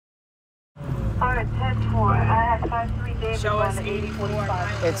Show us 84.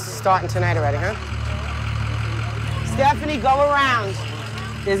 It's starting tonight already, huh? Stephanie, go around.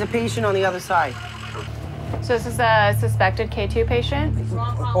 There's a patient on the other side. So this is a suspected K2 patient?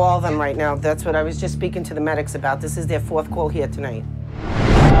 All of them right now. That's what I was just speaking to the medics about. This is their 4th call here tonight.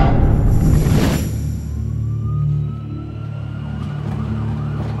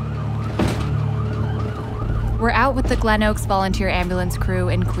 We're out with the Glen Oaks Volunteer Ambulance crew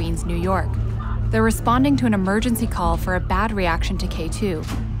in Queens, New York. They're responding to an emergency call for a bad reaction to K2,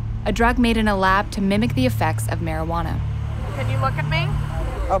 a drug made in a lab to mimic the effects of marijuana. Can you look at me?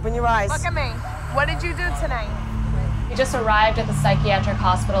 Open your eyes. Look at me. What did you do tonight? We just arrived at the psychiatric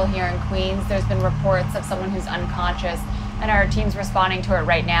hospital here in Queens. There's been reports of someone who's unconscious, and our team's responding to it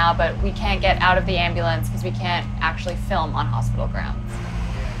right now, but we can't get out of the ambulance because we can't actually film on hospital grounds.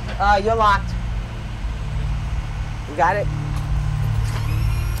 You're locked. You got it?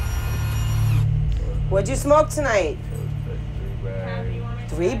 What'd you smoke tonight?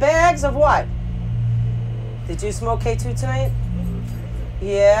 3 bags of what? Did you smoke K2 tonight?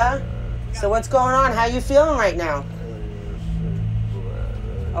 Yeah? So what's going on? How you feeling right now?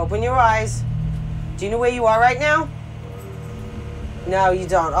 Open your eyes. Do you know where you are right now? No, you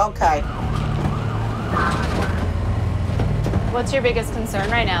don't. Okay. What's your biggest concern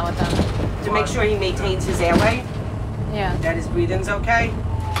right now with him? To make sure he maintains his airway. Yeah. That his breathing's okay.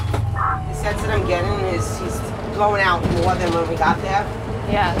 The sense that I'm getting is he's blowing out more than when we got there.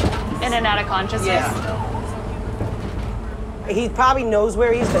 Yeah. In and out of consciousness? Yeah. He probably knows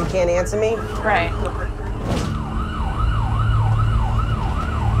where he is, but he can't answer me. Right.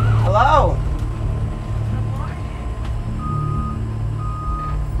 Hello?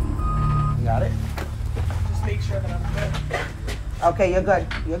 You got it? Just make sure that I'm good. Okay, you're good.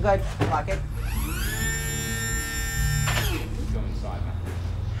 You're good. Lock it.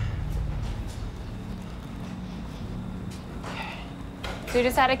 So you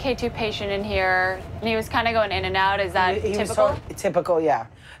just had a K2 patient in here, and he was kind of going in and out. Is that typical? Typical, yeah.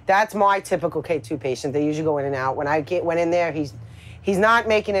 That's my typical K2 patient. They usually go in and out. When I went in there, he's not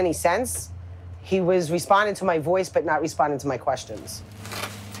making any sense. He was responding to my voice, but not responding to my questions.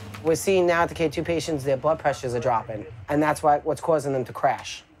 We're seeing now at the K2 patients, their blood pressures are dropping, and that's what's causing them to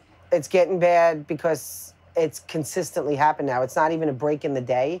crash. It's getting bad because it's consistently happened now. It's not even a break in the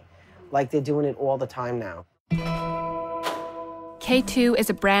day, like they're doing it all the time now. K2 is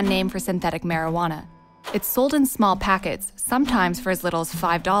a brand name for synthetic marijuana. It's sold in small packets, sometimes for as little as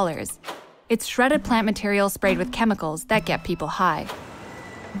 $5. It's shredded plant material sprayed with chemicals that get people high.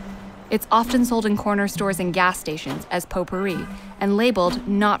 It's often sold in corner stores and gas stations as potpourri and labeled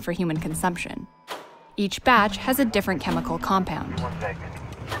not for human consumption. Each batch has a different chemical compound.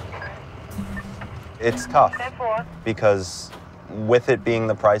 It's tough because with it being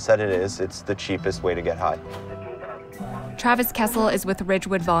the price that it is, it's the cheapest way to get high. Travis Kessel is with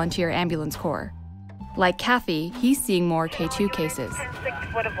Ridgewood Volunteer Ambulance Corps. Like Kathy, he's seeing more K2 cases.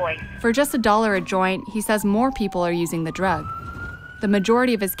 For just $1 a joint, he says more people are using the drug. The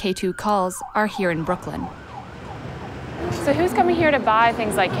majority of his K2 calls are here in Brooklyn. So who's coming here to buy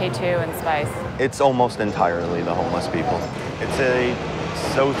things like K2 and spice? It's almost entirely the homeless people. It's a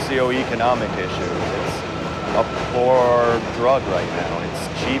socioeconomic issue. It's a poor drug right now.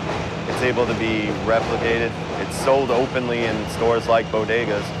 It's cheap. It's able to be replicated. It's sold openly in stores like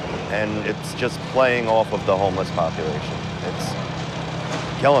bodegas, and it's just playing off of the homeless population.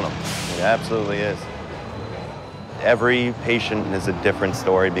 It's killing them. It absolutely is. Every patient is a different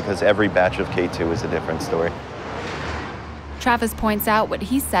story because every batch of K2 is a different story. Travis points out what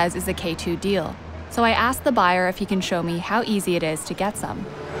he says is a K2 deal. So I asked the buyer if he can show me how easy it is to get some.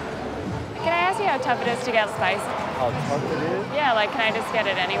 Can I ask you how tough it is to get spice? How tough it is? Yeah, like, can I just get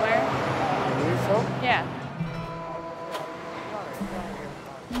it anywhere? You need some? Yeah.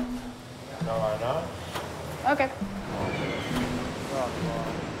 No, right now? Okay.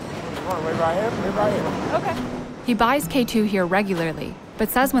 Wait right here? Wait right here. Okay. He buys K2 here regularly, but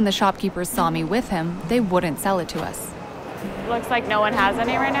says when the shopkeepers saw me with him, they wouldn't sell it to us. Looks like no one has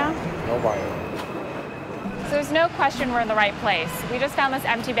any right now. Nobody. So there's no question we're in the right place. We just found this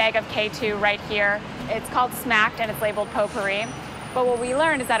empty bag of K2 right here. It's called Smacked and it's labeled potpourri. But what we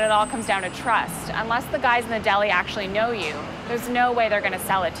learned is that it all comes down to trust. Unless the guys in the deli actually know you, there's no way they're going to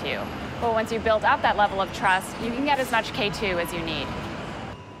sell it to you. But once you build up that level of trust, you can get as much K2 as you need.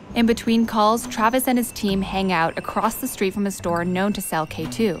 In between calls, Travis and his team hang out across the street from a store known to sell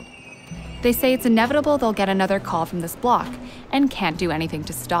K2. They say it's inevitable they'll get another call from this block and can't do anything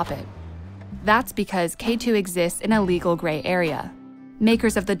to stop it. That's because K2 exists in a legal gray area.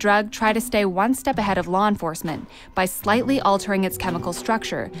 Makers of the drug try to stay one step ahead of law enforcement by slightly altering its chemical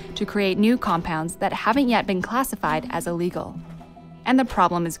structure to create new compounds that haven't yet been classified as illegal. And the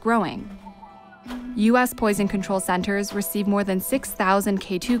problem is growing. U.S. poison control centers received more than 6,000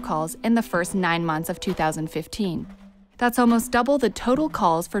 K2 calls in the first 9 months of 2015. That's almost double the total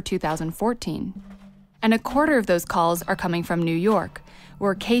calls for 2014. And a quarter of those calls are coming from New York,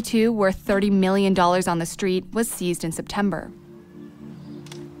 where K2, worth $30 million on the street, was seized in September.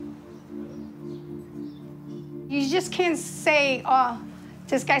 You just can't say, oh,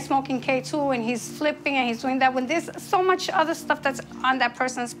 this guy's smoking K2 and he's flipping and he's doing that when there's so much other stuff that's on that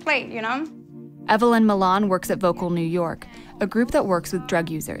person's plate, you know? Evelyn Milan works at Vocal New York, a group that works with drug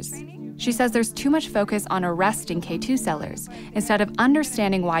users. She says there's too much focus on arresting K2 sellers instead of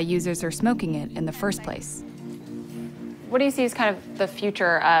understanding why users are smoking it in the first place. What do you see as kind of the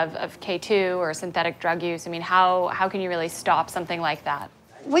future of K2 or synthetic drug use? I mean, how can you really stop something like that?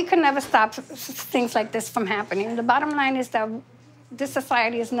 We could never stop things like this from happening. The bottom line is that this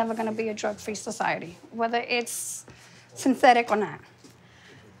society is never going to be a drug-free society, whether it's synthetic or not.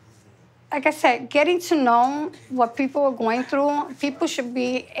 Like I said, getting to know what people are going through, people should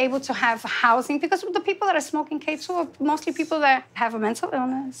be able to have housing, because the people that are smoking K2 are mostly people that have a mental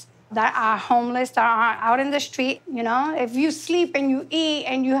illness, that are homeless, that are out in the street, you know? If you sleep and you eat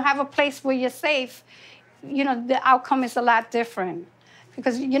and you have a place where you're safe, you know, the outcome is a lot different,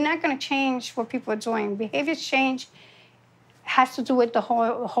 because you're not going to change what people are doing. Behavior change has to do with the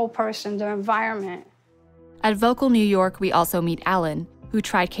whole person, the environment. At Vocal New York, we also meet Alan, who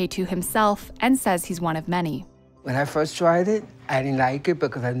tried K2 himself and says he's one of many. When I first tried it, I didn't like it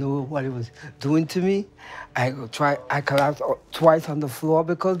because I knew what it was doing to me. I collapsed twice on the floor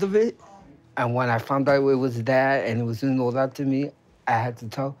because of it. And when I found out it was that and it was doing all that to me, I had to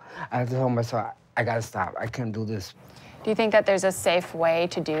tell myself, I gotta stop. I can't do this. Do you think that there's a safe way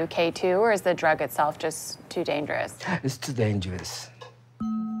to do K2, or is the drug itself just too dangerous? It's too dangerous.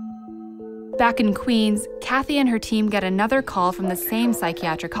 Back in Queens, Kathy and her team get another call from the same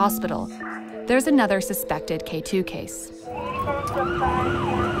psychiatric hospital. There's another suspected K2 case.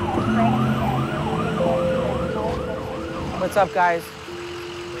 What's up, guys?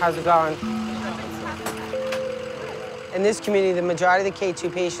 How's it going? In this community, the majority of the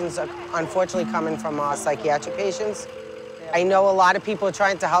K2 patients are unfortunately coming from psychiatric patients. I know a lot of people are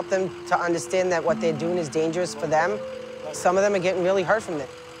trying to help them to understand that what they're doing is dangerous for them. Some of them are getting really hurt from it.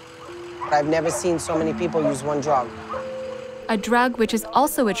 I've never seen so many people use one drug. A drug which is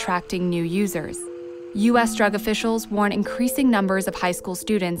also attracting new users. U.S. drug officials warn increasing numbers of high school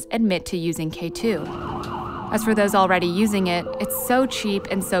students admit to using K2. As for those already using it, it's so cheap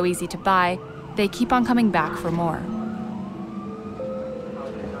and so easy to buy, they keep on coming back for more.